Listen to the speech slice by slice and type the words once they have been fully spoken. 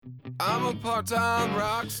I'm a part-time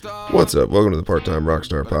rock star. What's up? Welcome to the Part-Time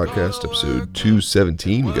Rockstar Podcast, episode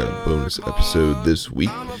 217. We got a bonus episode this week.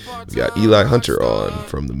 We got Eli Hunter on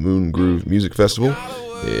from the Moongroove Music Festival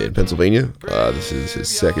in Pennsylvania. This is his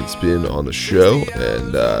second spin on the show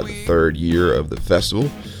and the third year of the festival.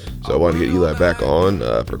 So I wanted to get Eli back on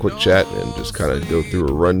for a quick chat and just kind of go through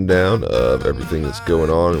a rundown of everything that's going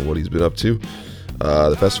on and what he's been up to.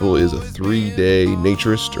 The festival is a 3-day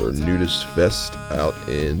naturist or nudist fest out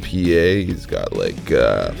in PA. He's got like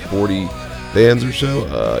 40 bands or so,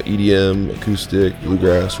 EDM, acoustic,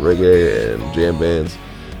 bluegrass, reggae, and jam bands.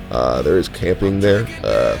 There is camping there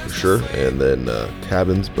for sure, and then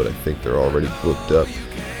cabins, but I think they're already booked up.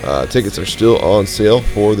 Tickets are still on sale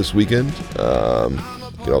for this weekend.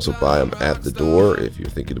 You can also buy them at the door if you're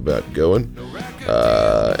thinking about going.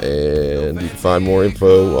 And you can find more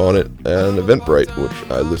info on it on Eventbrite,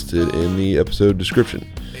 which I listed in the episode description.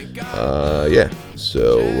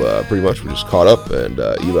 So pretty much we just caught up, and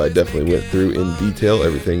Eli definitely went through in detail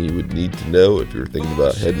everything you would need to know if you're thinking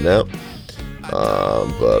about heading out.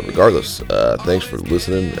 But regardless, thanks for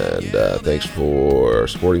listening, and thanks for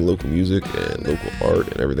supporting local music and local art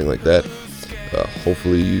and everything like that.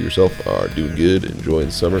 Hopefully you yourself are doing good, enjoying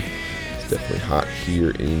the summer. It's definitely hot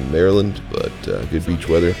here in Maryland, but good beach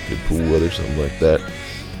weather, good pool weather, something like that.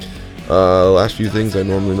 Last few things I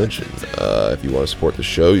normally mention. If you want to support the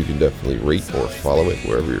show, you can definitely rate or follow it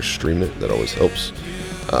wherever you're streaming it. That always helps.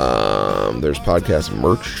 There's podcast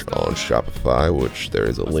merch on Shopify, which there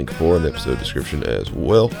is a link for in the episode description as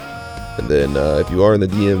well. And then if you are in the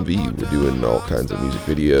DMV, we're doing all kinds of music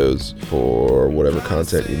videos for whatever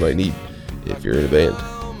content you might need if you're in a band.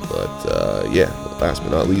 But last but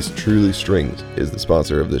not least, Truly Strings is the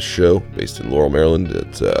sponsor of this show, based in Laurel, Maryland.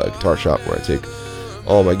 It's a guitar shop where I take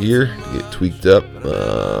all my gear to get tweaked up,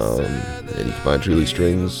 and you can find Truly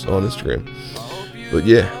Strings on Instagram. But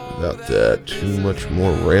yeah, without too much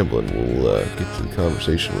more rambling, we'll get to the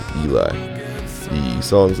conversation with Eli. The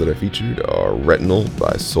songs that I featured are Retinal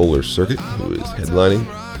by Solar Circuit, who is headlining,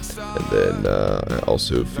 and then I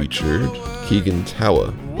also featured Keegan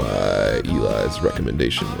Tawa by Eli's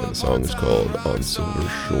recommendation, and the song is called On Silver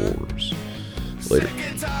Shores. Later.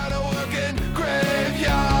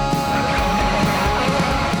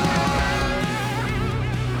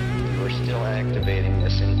 We're still activating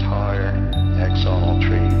this entire axonal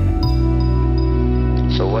tree.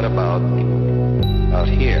 So what about out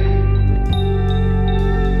here?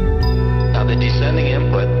 Now the descending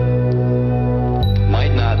input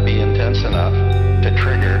might not be intense enough to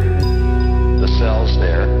trigger the cells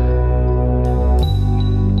there,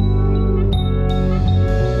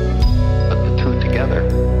 but the two together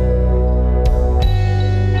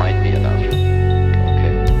might be enough.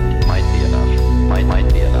 Okay, might be enough. Might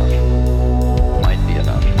be enough. Might be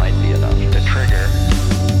enough. Might be enough to trigger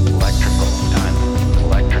electrical time.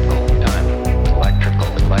 Electrical time. Electrical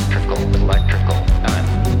time. Electrical time.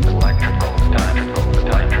 Electrical time.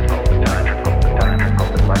 Electrical time.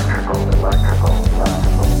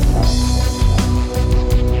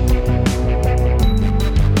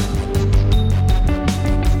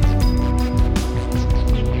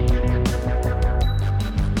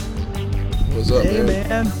 What's up, Hey, man?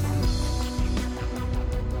 man.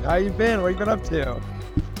 How you been? What you been up to?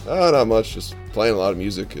 Not much, just playing a lot of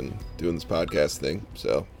music and doing this podcast thing,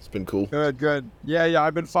 so it's been cool. Good. Yeah,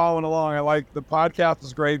 I've been following along. I like the podcast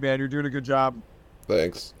is great, man. You're doing a good job.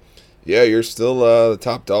 Thanks. Yeah, you're still the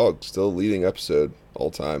top dog, still leading episode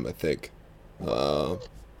all time, I think. So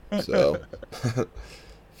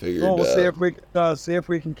figured. Well, we'll see if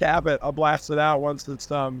we can cap it. I'll blast it out once it's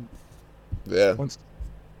Yeah. Once.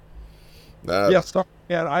 Nah,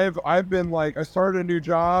 Yeah, I've been like, I started a new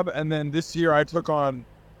job, and then this year I took on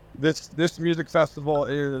this music festival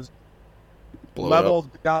is blow it levels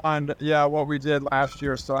up. beyond what we did last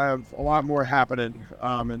year. So I have a lot more happening,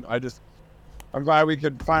 and I'm glad we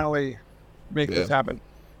could finally make this happen.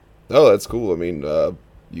 Oh, that's cool. I mean,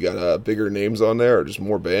 you got bigger names on there, or just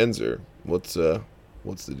more bands, or what's the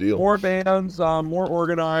deal? More bands, more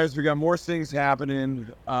organized. We got more things happening.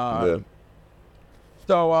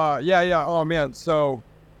 So oh man, so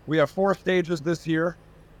we have 4 stages this year.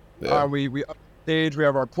 Yeah. We upstage. We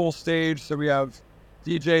have our pool stage, so we have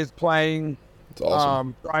DJs playing. It's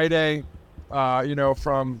awesome. Friday,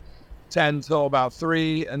 from 10 till about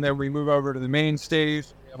 3, and then we move over to the main stage.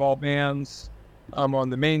 We have all bands on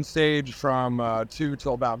the main stage from 2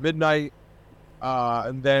 till about midnight,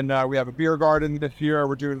 and then we have a beer garden this year.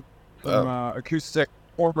 We're doing some acoustic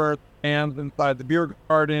performer bands inside the beer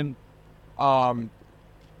garden.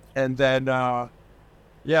 And then,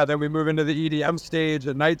 then we move into the EDM stage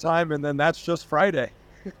at nighttime, and then that's just Friday.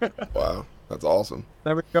 Wow. That's awesome.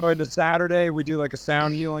 Then we go into Saturday. We do like a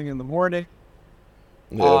sound healing in the morning.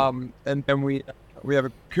 Yeah. And then we have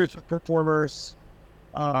acoustic performers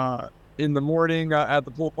in the morning at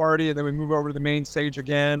the pool party, and then we move over to the main stage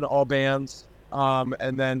again, all bands.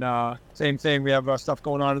 And then same thing. We have stuff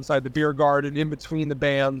going on inside the beer garden in between the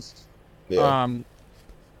bands. Yeah. And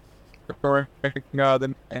then we're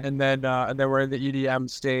in the EDM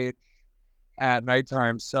stage at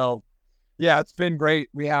nighttime. So yeah, it's been great.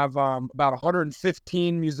 We have about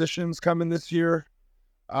 115 musicians coming this year,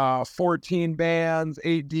 14 bands,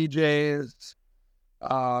 8 DJs,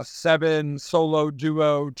 7 solo,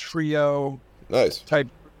 duo, trio Nice. type.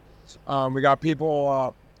 We got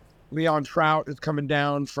people. Leon Trout is coming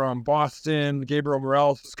down from Boston. Gabriel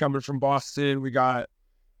Morales is coming from Boston. We got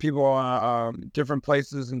people different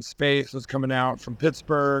places in space is coming out from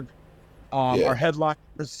Pittsburgh. Our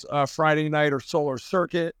headliners Friday night are Solar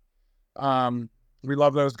Circuit. We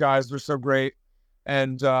love those guys. They're so great.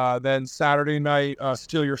 And then Saturday night,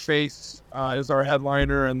 Steal Your Face is our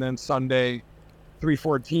headliner. And then Sunday,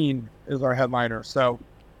 314 is our headliner. So,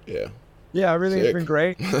 yeah, everything's Sick. been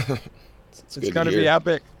great. It's going to be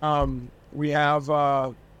epic. We have,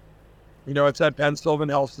 it's at Penn Sylvan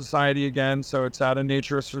Health Society again. So it's at a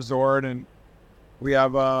naturist resort. And we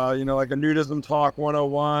have, like a nudism talk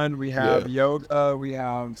 101. We have yoga. We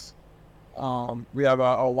have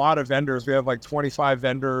a lot of vendors. We have like 25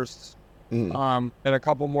 vendors. And a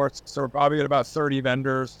couple more. So we're probably at about 30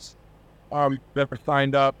 vendors that are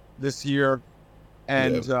signed up this year.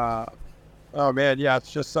 And, oh man, yeah,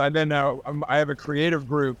 it's just, and then I have a creative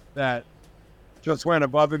group that just went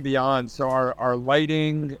above and beyond. So our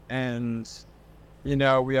lighting and,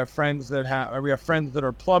 we have friends that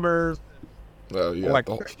are plumbers,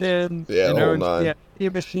 electricians, the whole nine.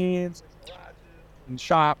 machines and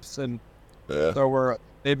shops. And so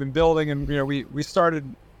they've been building, and, we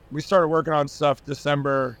started working on stuff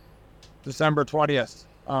December 20th.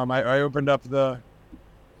 I opened up the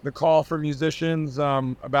call for musicians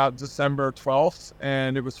about December 12th,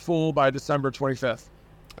 and it was full by December 25th.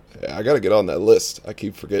 Yeah, I got to get on that list. I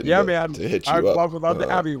keep forgetting to hit you up. Would love to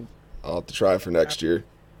have you. I'll have to try for next year,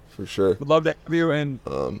 for sure. Would love to have you, and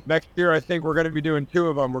next year I think we're going to be doing 2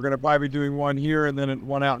 of them. We're going to probably be doing one here and then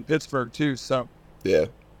one out in Pittsburgh too. So yeah,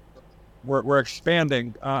 we're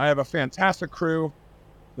expanding. I have a fantastic crew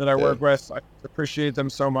that I work with. I appreciate them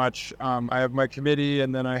so much. I have my committee,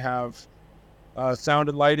 and then I have sound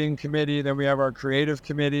and lighting committee. Then we have our creative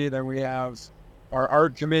committee. Then we have our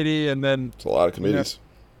art committee, and then it's a lot of committees.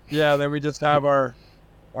 Then we just have our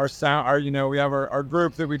sound. We have our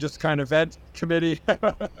group that we just kind of vet committee.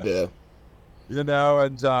 Yeah. And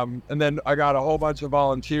then I got a whole bunch of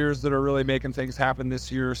volunteers that are really making things happen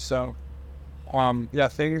this year. So,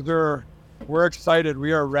 we're excited.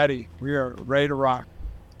 We are ready. We are ready to rock.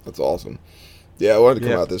 That's awesome. Yeah, I wanted to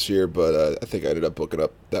come out this year, but I think I ended up booking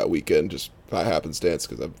up that weekend just by happenstance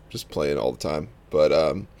because I'm just playing all the time. But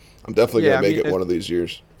I'm definitely going to make it one of these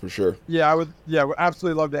years for sure. Yeah, I would. Yeah, would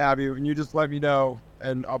absolutely love to have you. And you just let me know,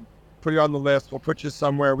 and I'll put you on the list. We'll put you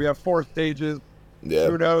somewhere. We have 4 stages. Yeah.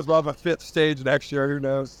 Who knows? We'll have a 5th stage next year. Who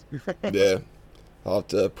knows? Yeah. I'll have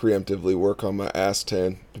to preemptively work on my ass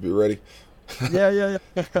tan to be ready. Yeah.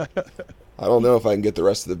 I don't know if I can get the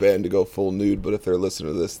rest of the band to go full nude, but if they're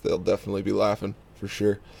listening to this, they'll definitely be laughing for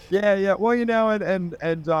sure. Yeah. Well, and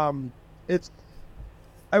it's,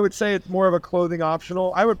 I would say it's more of a clothing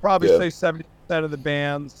optional. I would probably say 70% of the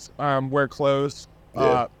bands wear clothes.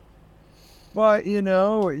 Yeah. But you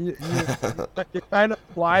kind of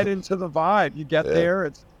slide into the vibe. You get there,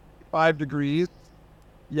 it's 5 degrees.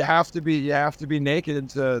 You have to be naked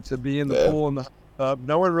to be in the pool and the tub.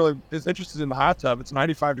 No one really is interested in the hot tub. It's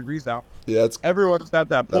 95 degrees out. Yeah, everyone's at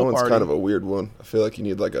that pool That one's party. kind of a weird one. I feel like you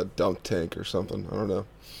need like a dunk tank or something. I don't know.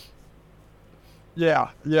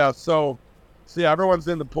 Yeah. So everyone's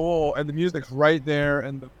in the pool and the music's right there,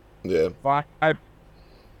 and the vibe.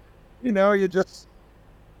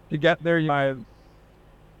 You get there.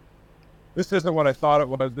 This isn't what I thought it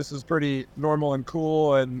was. This is pretty normal and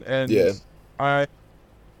cool, and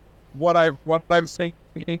what I'm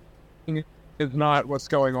thinking is not what's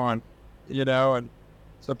going on, and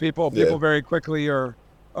so people very quickly are,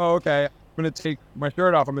 oh, okay, I'm gonna take my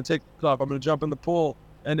shirt off, I'm gonna take this off, I'm gonna jump in the pool,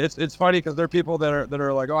 and it's funny because there are people that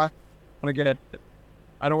are like, oh, I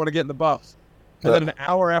don't want to get in the buffs, and then an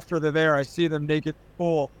hour after they're there, I see them naked in the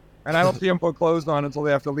pool, and I don't see them put clothes on until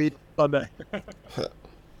they have to leave Sunday.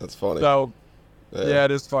 That's funny. So, yeah,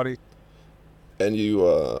 it is funny. And you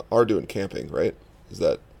are doing camping, right? Is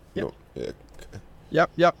that? Yep. Yeah.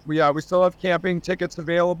 Yep. We still have camping tickets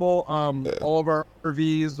available. All of our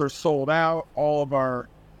RVs are sold out. All of our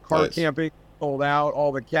car camping sold out.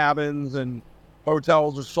 All the cabins and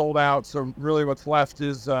hotels are sold out. So really what's left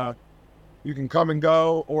is you can come and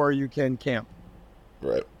go or you can camp.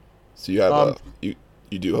 Right. So you have you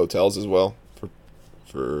do hotels as well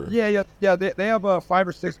for Yeah. They have 5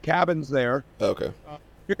 or 6 cabins there. Okay.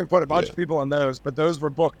 You can put a bunch of people in those, but those were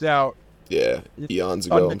booked out. Yeah, eons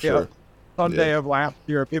ago, I'm sure. Sunday of last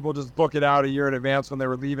year, people just book it out a year in advance when they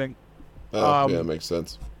were leaving. Oh, yeah, makes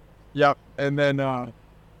sense. Yep. And then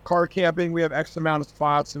car camping, we have X amount of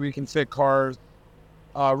spots so we can fit cars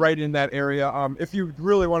right in that area. If you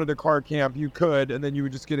really wanted to car camp, you could, and then you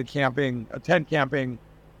would just get a tent camping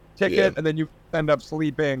ticket, and then you end up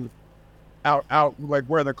sleeping out like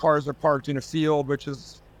where the cars are parked in a field, which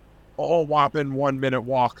is a whole whopping 1 minute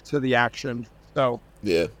walk to the action. So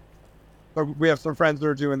yeah. But we have some friends that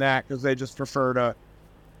are doing that because they just prefer to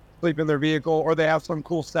sleep in their vehicle, or they have some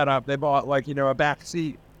cool setup. They bought like, a back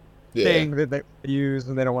seat thing that they use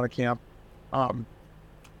and they don't want to camp.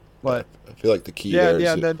 But I feel like the key there is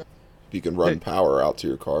and then, if you can run power out to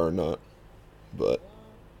your car or not. But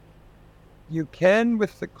you can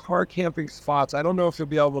with the car camping spots. I don't know if you'll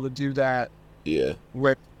be able to do that. Yeah.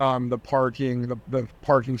 With the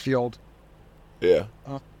parking field. Yeah.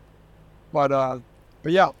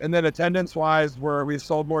 But yeah, and then attendance-wise, we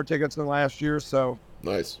sold more tickets than last year, so...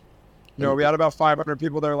 Nice. We had about 500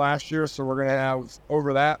 people there last year, so we're going to have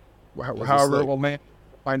over that, however it will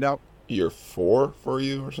find out. Year 4 for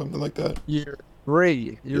you or something like that? Year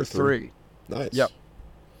 3. Year 3. Nice. Yep.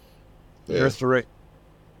 Yeah. Year 3.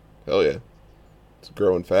 Hell yeah. It's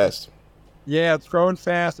growing fast. Yeah, it's growing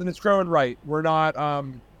fast, and it's growing right. We're not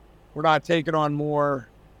taking on more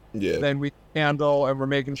than we handle, and we're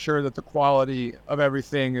making sure that the quality of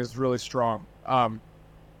everything is really strong.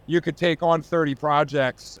 You could take on 30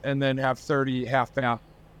 projects and then have 30 half-half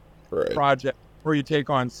projects, or you take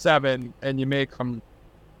on 7 and you make them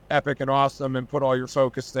epic and awesome and put all your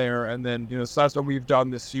focus there. And then, so that's what we've done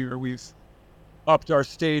this year. We've upped our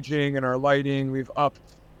staging and our lighting. We've upped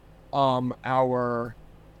our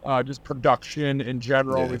just production in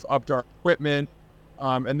general. We've upped our equipment.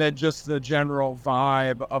 And then just the general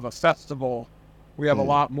vibe of a festival. We have a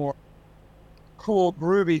lot more cool,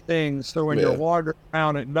 groovy things. So when you're wandering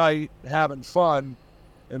around at night, having fun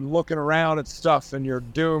and looking around at stuff and you're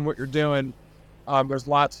doing what you're doing, there's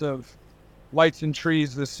lots of lights and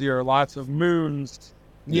trees this year, lots of moons,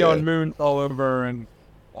 neon moons all over, and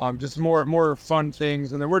just more fun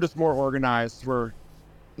things. And then we're just more organized. We're,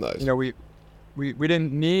 nice. We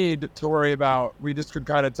didn't need to worry about, we just could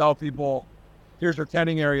kind of tell people, here's your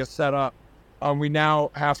tenting area set up. We now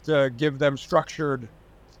have to give them structured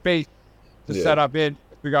space to set up in.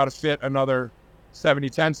 We got to fit another 70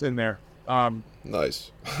 tents in there.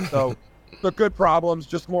 Nice. So good problems,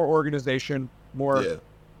 just more organization, more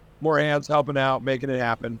hands helping out, making it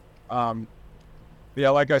happen. Yeah,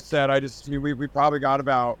 like I said, we probably got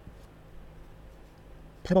about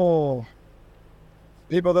people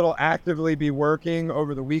that'll actively be working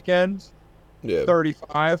over the weekend.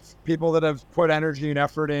 35 people that have put energy and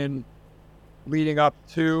effort in leading up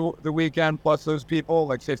to the weekend, plus those people,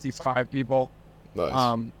 like 55 people.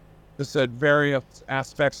 Nice. Just at various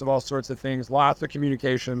aspects of all sorts of things. Lots of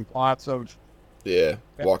communication, lots of...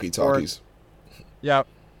 walkie-talkies. Yeah,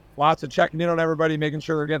 lots of checking in on everybody, making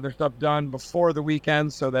sure they're getting their stuff done before the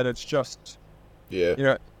weekend so that it's just...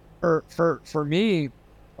 For me,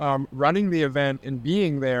 running the event and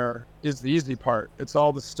being there is the easy part. It's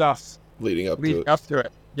all the stuff leading up to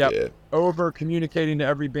it. Yep. Yeah. Over communicating to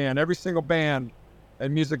every band. Every single band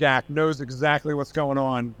and music act knows exactly what's going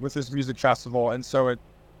on with this music festival. And so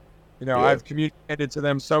I've communicated to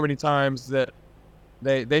them so many times that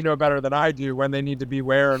they know better than I do when they need to be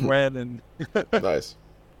where and when. And nice.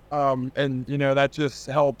 And that just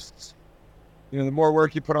helps. The more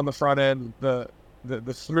work you put on the front end, the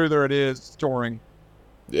smoother it is storing.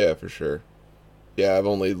 Yeah, for sure. Yeah, I've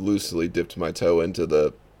only loosely dipped my toe into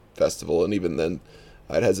the festival, and even then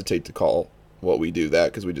I'd hesitate to call what we do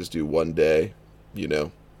that, because we just do one day,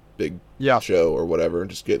 big show or whatever, and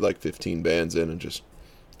just get like 15 bands in and just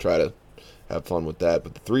try to have fun with that.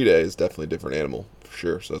 But the 3 days is definitely a different animal for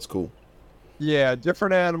sure, so that's cool. Yeah,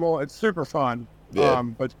 different animal. It's super fun.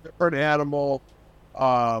 But different animal,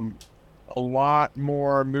 a lot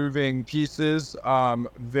more moving pieces,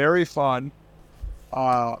 very fun.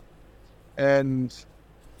 And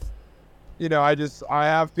I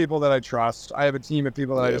have people that I trust. I have a team of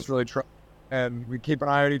people that I just really trust, and we keep an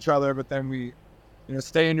eye on each other, but then we,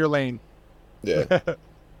 stay in your lane. Yeah.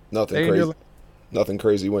 Nothing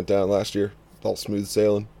crazy went down last year. All smooth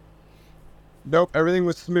sailing. Nope. Everything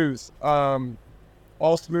was smooth.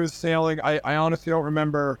 All smooth sailing. I honestly don't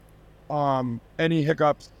remember, any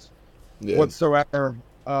hiccups whatsoever.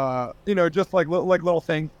 Just like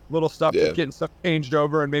little stuff, Yeah. just getting stuff changed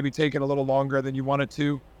over and maybe taking a little longer than you want it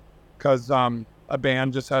to, because a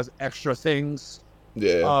band just has extra things.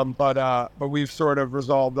 Yeah. But we've sort of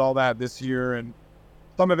resolved all that this year, and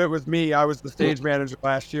some of it was me. I was the stage manager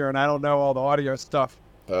last year, and I don't know all the audio stuff.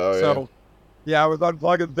 Oh, So yeah, I was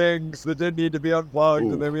unplugging things that didn't need to be unplugged,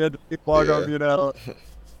 Ooh. and then we had to plug Yeah.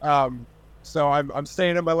 them. So I'm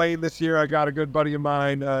staying in my lane this year. I got a good buddy of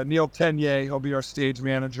mine, Neil Tenier. He'll be our stage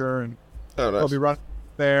manager, and Oh, he'll nice. be running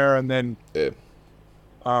there. And then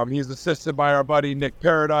he's assisted by our buddy Nick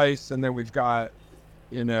Paradise, and then we've got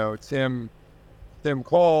Tim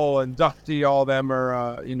Cole and Dusty. All of them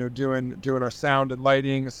are doing our sound and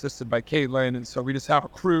lighting, assisted by Caitlin. And so we just have a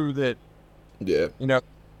crew that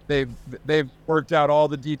they've worked out all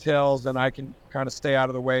the details, and I can kind of stay out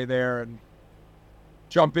of the way there and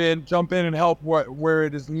jump in and help where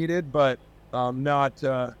it is needed, but not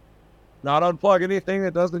unplug anything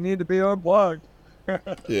that doesn't need to be unplugged.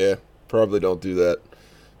 Yeah, probably don't do that.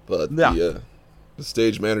 But Yeah. the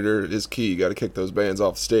stage manager is key. You got to kick those bands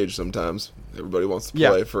off the stage sometimes. Everybody wants to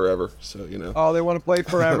play forever, so Oh, they want to play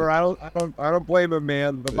forever. I don't blame them,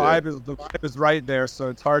 man. The vibe is right there, so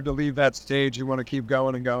it's hard to leave that stage. You want to keep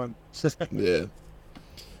going and going. Yeah.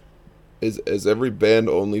 Is every band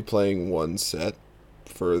only playing one set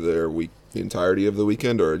for their week, the entirety of the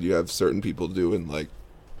weekend, or do you have certain people doing like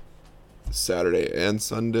Saturday and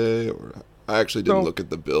Sunday? Or I actually didn't look at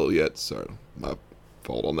the bill yet, so my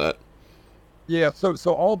fault on that. Yeah, so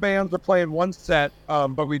all bands are playing one set,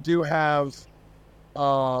 but we do have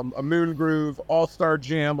a Moongroove All-Star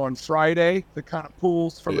Jam on Friday that kind of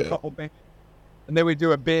pulls from a couple bands. And then we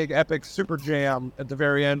do a big epic super jam at the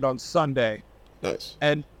very end on Sunday. Nice.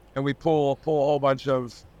 And we pull a whole bunch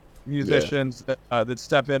of musicians that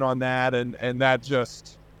step in on that, and that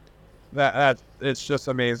just that it's just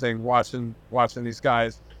amazing watching these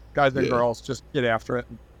guys and girls just get after it.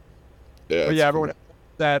 Yeah. But yeah, everyone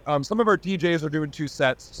that some of our DJs are doing 2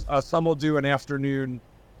 sets. Some will do an afternoon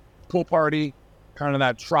pool party, kind of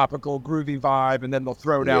that tropical groovy vibe, and then they'll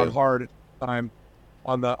throw down hard at the time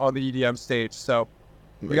on the EDM stage. So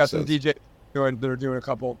we got some DJs that are doing a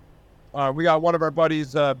couple. We got one of our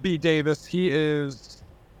buddies, B Davis. He is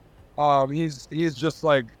he's just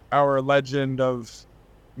like our legend of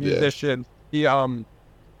musician. He'll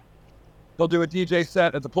do a DJ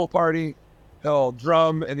set at the pool party. He'll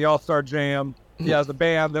drum in the All-Star Jam. He has a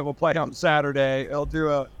band that will play on Saturday. He'll do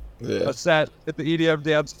a set at the EDM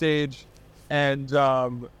dance stage, and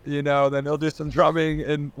then he'll do some drumming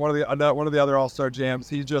in one of the other All-Star Jams.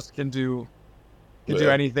 He just can do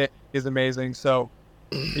anything. He's amazing. So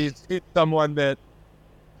he's someone that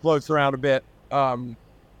floats around a bit. When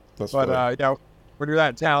you're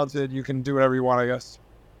that talented, you can do whatever you want, I guess.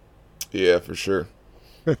 Yeah, for sure.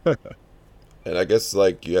 And I guess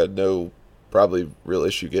like you had no probably real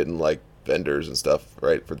issue getting like vendors and stuff,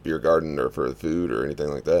 right, for the beer garden or for the food or anything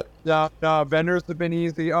like that. No, vendors have been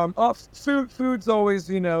easy. Food's always,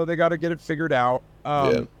 they got to get it figured out.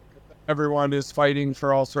 Everyone is fighting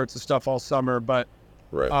for all sorts of stuff all summer, but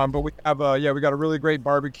but we have we got a really great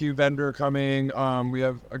barbecue vendor coming. We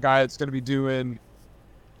have a guy that's going to be doing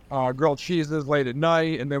grilled cheeses late at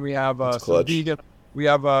night, and then we have some vegan. We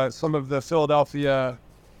have some of the Philadelphia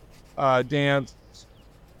dance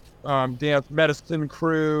medicine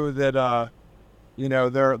crew that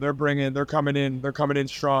they're coming in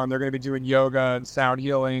strong. They're going to be doing yoga and sound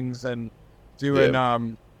healings and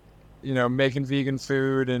doing making vegan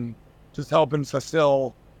food and just helping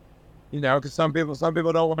fulfill, because some people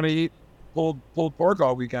don't want to eat pulled pork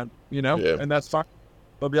all weekend, and that's fine.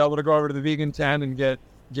 They'll be able to go over to the vegan tent and get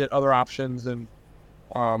other options, and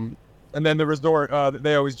then the resort,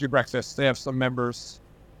 they always do breakfast. They have some members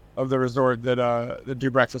of the resort that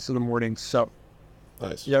do breakfast in the morning. So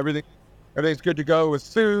nice. Yeah, everything's good to go with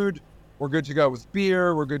food. We're good to go with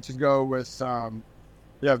beer. We're good to go with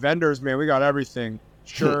vendors, man. We got everything.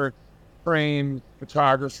 Shirt, frame,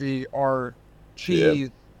 photography, art, cheese,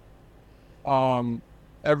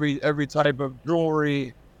 every type of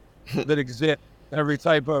jewelry that exists, every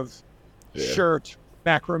type of shirt,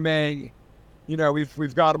 macrame.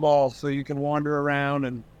 We've got them all, so you can wander around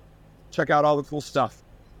and check out all the cool stuff.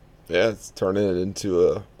 Yeah, it's turning it into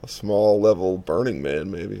a small level Burning Man,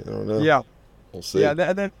 maybe. I don't know. Yeah. We'll see. Yeah,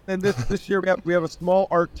 and then this year we have a small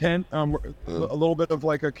art tent, a little bit of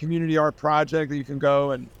like a community art project that you can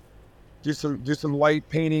go and do some light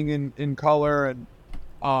painting in color,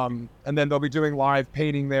 and then they'll be doing live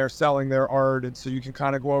painting there, selling their art, and so you can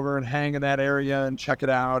kind of go over and hang in that area and check it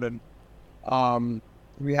out. And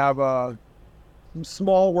we have some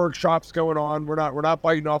small workshops going on. We're not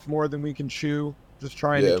biting off more than we can chew. Just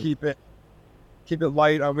trying to keep it keep it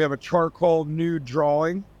light. We have a charcoal nude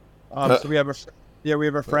drawing. So we have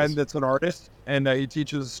a friend that's an artist, and he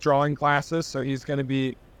teaches drawing classes. So he's going to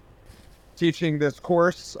be teaching this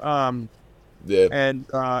course. And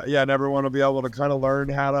and everyone will be able to kind of learn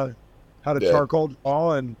how to charcoal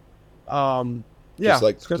draw, and just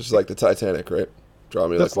like the Titanic, right? Draw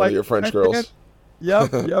me like one of your French girls.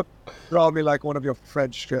 Yep. Draw me like one of your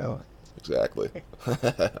French girls. Exactly.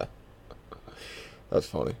 That's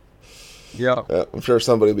funny. Yeah, I'm sure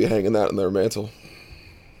somebody will be hanging that in their mantle.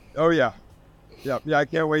 Oh yeah. I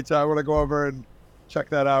can't wait to. I want to go over and check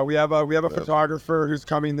that out. We have a photographer who's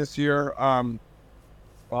coming this year.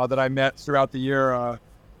 That I met throughout the year,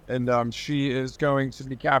 and she is going to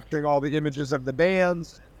be capturing all the images of the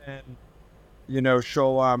bands, and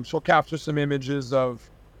she'll capture some images of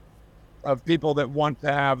people that want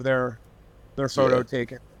to have their photo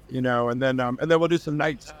taken, and then we'll do some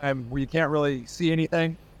nighttime where you can't really see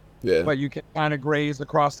anything, but you can kind of graze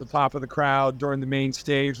across the top of the crowd during the main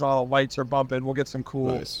stage while the lights are bumping. We'll get some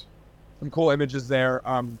cool images there,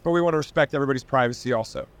 but we want to respect everybody's privacy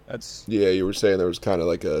also. You were saying there was kind of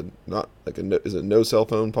like is it no cell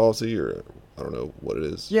phone policy, or I don't know what it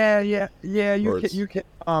is. You can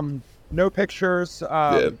no pictures.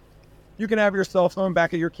 You can have your cell phone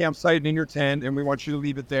back at your campsite and in your tent, and we want you to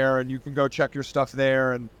leave it there, and you can go check your stuff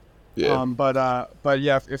there. And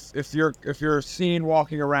if you're seen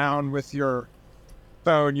walking around with your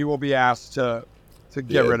phone, you will be asked to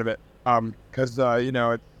get rid of it, because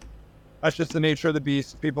that's just the nature of the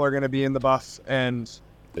beast. People are going to be in the bus, and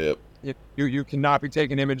you cannot be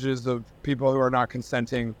taking images of people who are not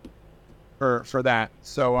consenting for that.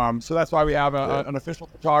 So that's why we have an official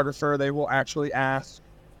photographer. They will actually ask,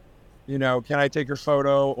 can I take your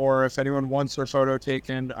photo? Or if anyone wants their photo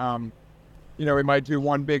taken, we might do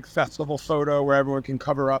one big festival photo where everyone can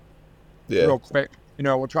cover up real quick.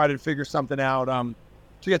 We'll try to figure something out to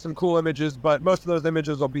get some cool images, but most of those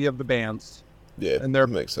images will be of the bands. Yeah, and that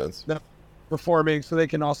makes sense. They're performing, so they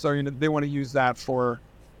can also, they want to use that for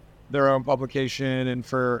their own publication and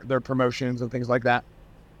for their promotions and things like that.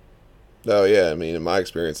 Oh yeah, I mean, in my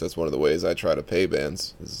experience, that's one of the ways I try to pay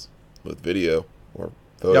bands is with video or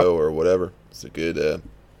photo or whatever. It's a good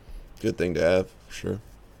thing to have for sure.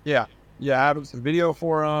 Yeah, having some video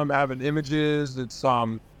for them, having images. It's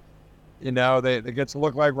they get to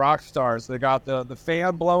look like rock stars. They got the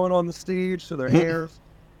fan blowing on the stage, so their hair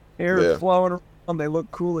is flowing around. They look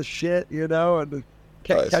cool as shit, and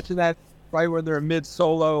catching that right when they're mid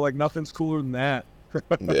solo, like nothing's cooler than that.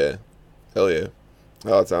 Yeah, hell yeah.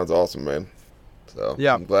 Oh, it sounds awesome, man. So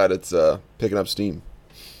I'm glad it's picking up steam.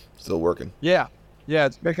 Still working. Yeah,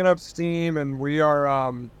 it's picking up steam, and we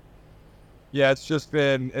are. It's just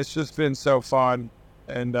been so fun,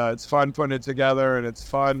 and it's fun putting it together, and it's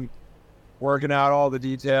fun working out all the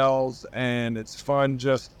details, and it's fun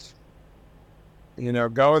just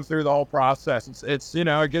going through the whole process. It's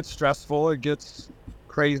it gets stressful, it gets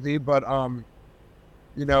crazy, but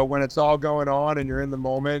when it's all going on and you're in the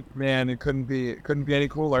moment, man, it couldn't be any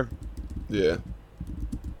cooler. Yeah.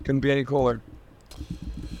 Couldn't be any cooler.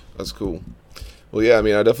 That's cool. Well, yeah, I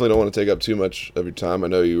mean, I definitely don't want to take up too much of your time. I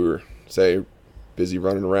know you were, busy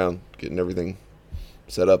running around, getting everything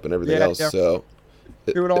set up and everything else. So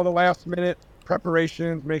doing all the last minute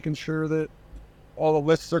preparations, making sure that all the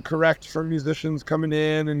lists are correct for musicians coming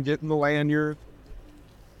in and getting the lanyard.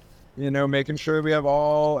 Making sure we have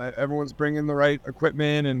everyone's bringing the right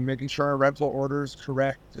equipment and making sure our rental order's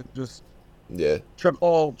correct, and just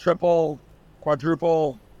triple,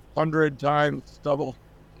 quadruple, 100 times, double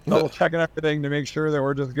checking everything to make sure that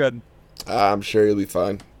we're just good. I'm sure you'll be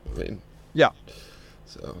fine. I mean,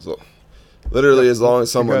 So literally, as long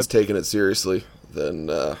as someone's taking it seriously, then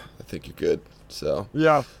I think you're good. So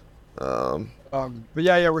but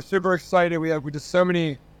we're super excited. We just so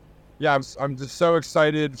many. Yeah, I'm just so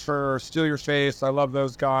excited for Steal Your Face. I love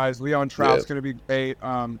those guys. Leon Trout's going to be great.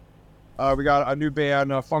 We got a new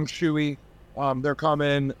band, Feng Shui. They're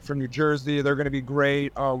coming from New Jersey. They're going to be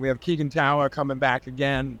great. We have Keegan Tower coming back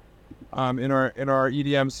again in our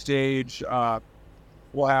EDM stage.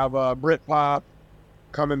 We'll have Britpop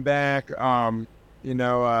coming back.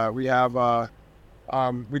 We have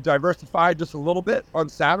we diversified just a little bit on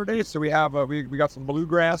Saturday, so we have we got some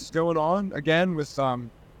bluegrass going on again with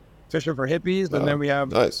Fishing for Hippies, and then we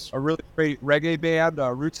have a really great reggae band,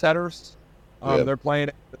 Root Setters. They're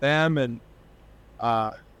playing with them, and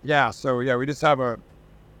we just have a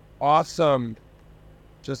awesome,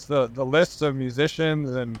 just the list of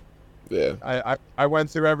musicians, and I went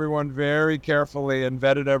through everyone very carefully and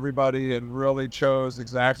vetted everybody and really chose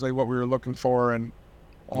exactly what we were looking for, and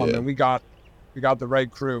we got the right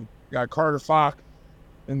crew. We got Carter Fox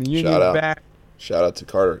in the Union back. Shout out to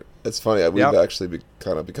Carter. It's funny. We've Yep. actually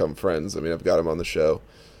kind of become friends. I mean, I've got him on the show,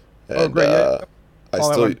 and Oh, great. Yeah. I All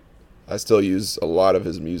that still one. I still use a lot of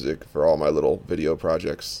his music for all my little video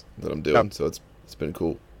projects that I'm doing. Yep. So it's been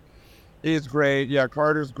cool. He's great. Yeah,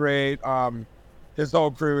 Carter's great. His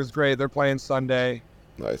whole crew is great. They're playing Sunday.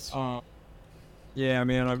 Nice. Yeah,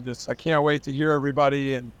 man, I can't wait to hear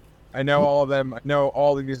everybody, and I know all of them. I know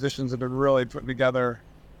all the musicians have been really putting together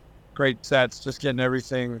great sets, just getting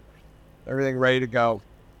everything ready to go.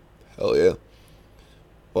 Hell yeah.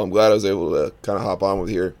 Well, I'm glad I was able to kind of hop on with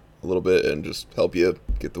here a little bit and just help you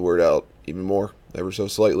get the word out even more, ever so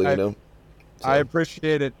slightly, you know. So, I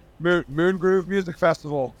appreciate it. Moongroove Music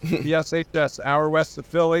Festival, BSHS, hour west of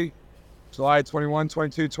Philly, July 21,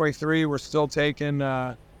 22, 23. We're still taking,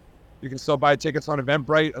 you can still buy tickets on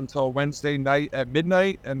Eventbrite until Wednesday night at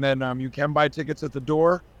midnight, and then you can buy tickets at the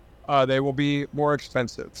door. They will be more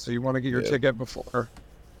expensive, so you want to get your ticket before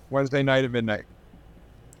Wednesday night at midnight.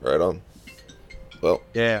 right on. Well,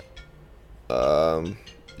 Yeah.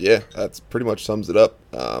 yeah, that's pretty much sums it up.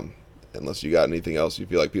 Unless you got anything else you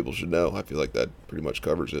feel like people should know, I feel like that pretty much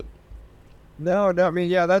covers it. No, I mean,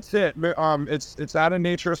 yeah, that's it. It's at a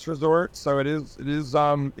naturist resort, so it is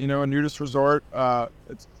a nudist resort.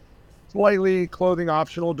 It's slightly clothing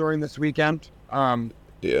optional during this weekend.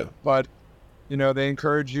 Yeah. But they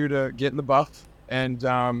encourage you to get in the buff, and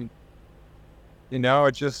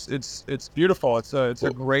it's beautiful. It's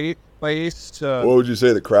a great place to. What would you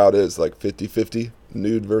say the crowd is, like 50-50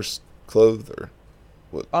 nude versus clothed, or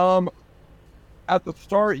what? At the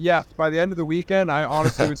start, yes. By the end of the weekend, I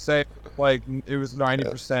honestly would say like it was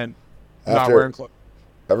 90% not wearing clothes.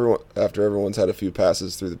 After everyone's had a few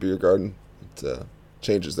passes through the beer garden, it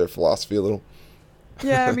changes their philosophy a little.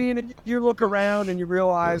 Yeah, I mean, you look around and you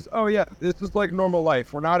realize, oh yeah, this is like normal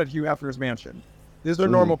life. We're not at Hugh Hefner's mansion. These are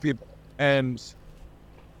normal people, and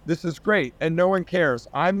this is great. And no one cares.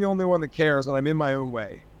 I'm the only one that cares, and I'm in my own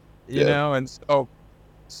way, you know. And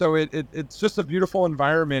so it's just a beautiful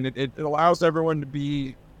environment. It allows everyone to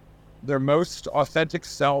be their most authentic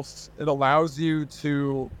self. It allows you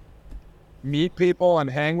to meet people and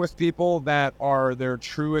hang with people that are their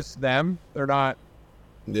truest them. They're not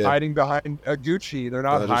hiding behind a Gucci. They're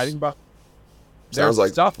not hiding behind sounds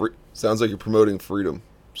like stuff. Sounds like you're promoting freedom.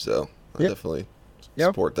 So I definitely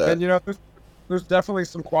support that. And there's definitely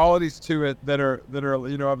some qualities to it that are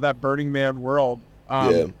of that Burning Man world.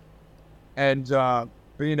 But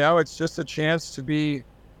it's just a chance to be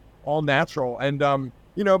all natural, and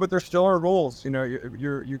but there still are rules.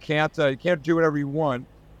 You can't do whatever you want.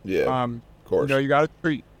 Yeah, of course. You got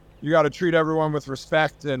to treat everyone with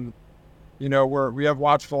respect, and we have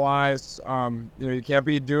watchful eyes. You can't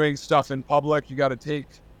be doing stuff in public. You got to if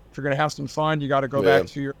you're gonna have some fun, you got to go back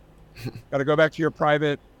to your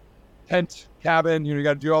private tent cabin. You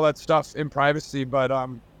got to do all that stuff in privacy. But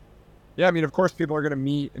of course, people are gonna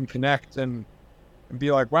meet and connect and be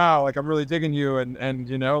like, wow, like I'm really digging you, and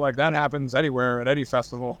like that happens anywhere at any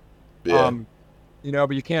festival. But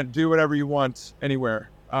you can't do whatever you want anywhere.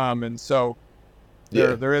 And so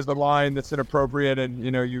there is a line that's inappropriate, and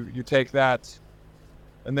you take that,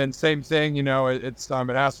 and then same thing, it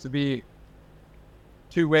has to be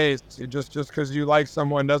two ways. Just because you like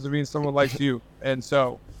someone doesn't mean someone likes you. And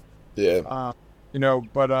so but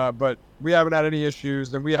we haven't had any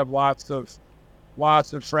issues, and we have lots of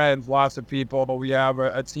friends, lots of people. We have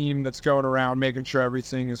a team that's going around making sure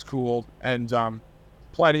everything is cool, and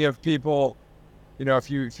plenty of people. If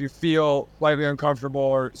you feel slightly uncomfortable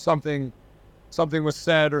or something was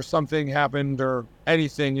said or something happened or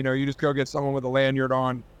anything, you just go get someone with a lanyard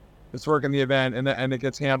on that's working the event, and it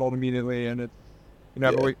gets handled immediately. And it,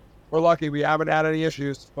 but we're lucky we haven't had any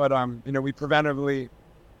issues. But we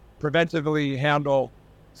preventively handle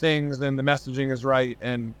things, and the messaging is right,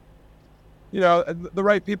 and the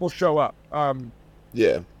right people show up.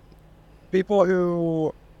 People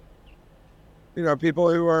who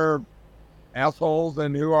are assholes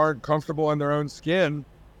and who aren't comfortable in their own skin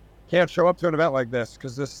can't show up to an event like this,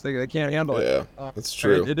 because they can't handle it. Yeah, that's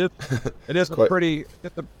true. It is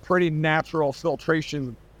a pretty natural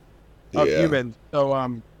filtration of humans.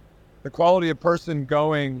 So the quality of person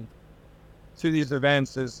going to these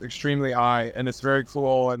events is extremely high, and it's very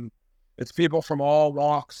cool, and it's people from all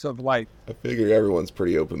walks of life. I figure everyone's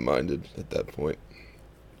pretty open-minded at that point.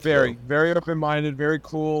 Very open-minded, very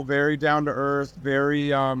cool, very down to earth, very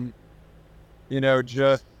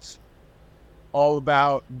just all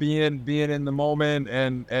about being in the moment,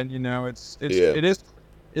 and it's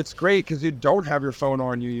great because you don't have your phone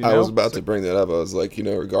on you. I was about to bring that up. I was like,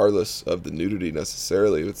 regardless of the nudity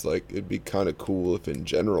necessarily, it's like it'd be kind of cool if in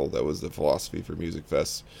general that was the philosophy for Music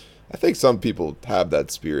Fest. I think some people have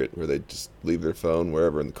that spirit where they just leave their phone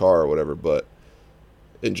wherever in the car or whatever, but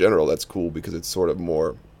in general, that's cool because it's sort of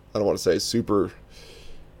more, I don't want to say super,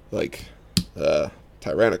 like,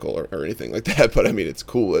 tyrannical or anything like that, but I mean, it's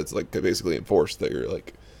cool. It's like basically enforced that you're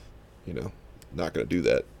like, you know, not going to do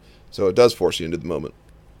that. So it does force you into the moment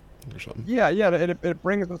or something. Yeah, and it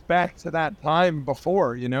brings us back to that time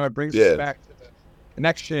before, you know, it brings us back to the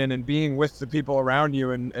connection and being with the people around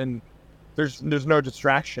you, and there's no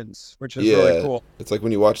distractions, which is really cool. It's like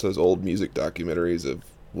when you watch those old music documentaries of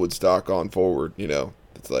Woodstock on forward, you know,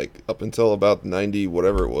 it's like up until about 90,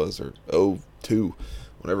 whatever it was, or 02,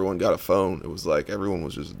 when everyone got a phone, it was like everyone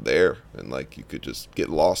was just there, and like you could just get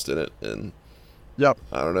lost in it, and I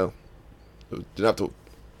don't know,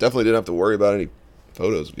 definitely didn't have to worry about any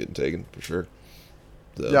photos getting taken for sure.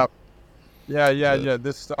 So, yeah.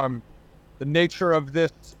 This the nature of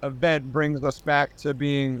this event brings us back to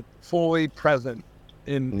being fully present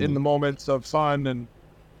in the moments of fun and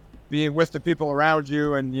being with the people around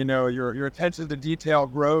you, and you know your attention to detail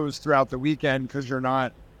grows throughout the weekend because you're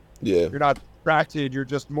not distracted. You're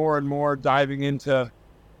just more and more diving into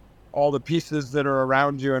all the pieces that are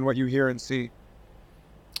around you and what you hear and see.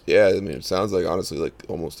 Yeah, I mean, it sounds like honestly like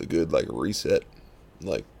almost a good like reset,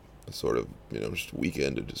 like a sort of, you know, just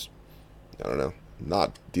weekend to just, I don't know,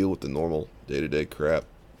 not deal with the normal day-to-day crap.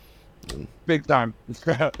 Big time.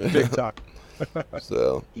 Big time.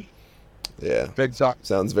 So, yeah. Big time.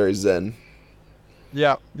 Sounds very zen.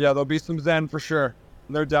 Yeah, there'll be some zen for sure.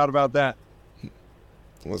 No doubt about that.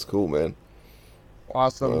 That's cool, man.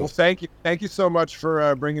 Awesome. Well, thank you so much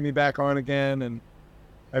for bringing me back on again, and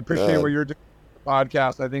I appreciate what you're doing with the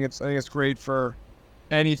podcast. I think it's great for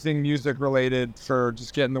anything music related, for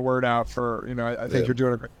just getting the word out. For, you know, I think you're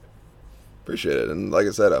doing a great thing. Appreciate it. And like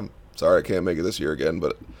I said, I'm sorry I can't make it this year again,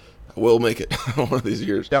 but I will make it one of these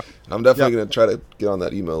years. Yep. I'm definitely going to try to get on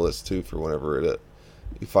that email list too for whenever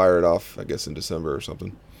you fire it off, I guess in December or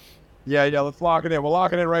something. Yeah, let's lock it in. We'll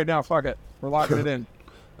lock it in right now. Fuck it. We're locking it in.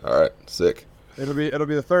 All right, sick. It'll be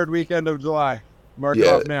the third weekend of July. Mark it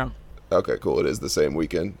off now. Okay, cool. It is the same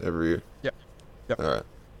weekend every year. Yep. All right.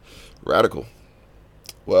 Radical.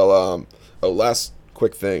 Well, last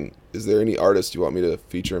quick thing. Is there any artist you want me to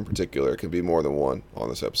feature in particular? It can be more than one on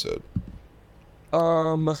this episode.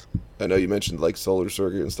 I know you mentioned like Solar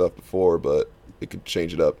Circuit and stuff before, but it could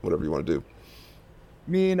change it up, whatever you want to do.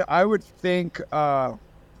 I mean, I would think our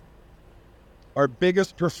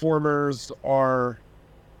biggest performers are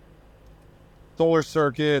Solar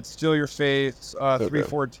Circuit, Steal Your Faith,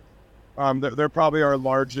 314. They're probably our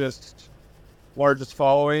largest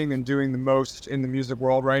following and doing the most in the music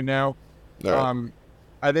world right now. Right.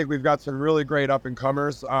 I think we've got some really great up and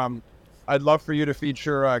comers. I'd love for you to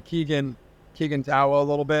feature Keegan Tawa a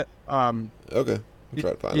little bit. Okay, I'll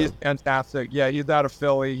try to find him. He's fantastic. Yeah, he's out of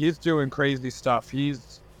Philly. He's doing crazy stuff. He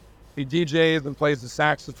DJs and plays the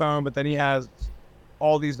saxophone, but then he has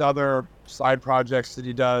all these other side projects that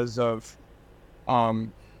he does of,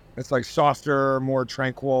 it's like softer, more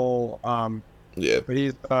tranquil. But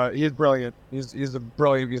he's brilliant. He's a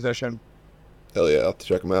brilliant musician. Hell yeah, I'll have to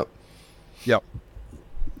check him out. Yep.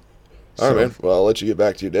 All right, man. Well, I'll let you get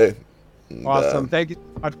back to your day. And, awesome. Thank you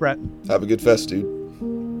so much, Brett. Have a good fest, dude.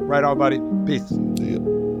 Right on, buddy. Peace. See ya.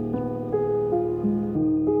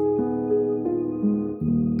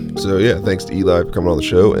 So yeah, thanks to Eli for coming on the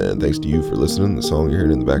show, and thanks to you for listening. The song you're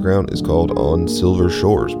hearing in the background is called On Silver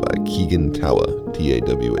Shores by Keegan Tawa,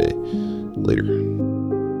 Tawa. Later.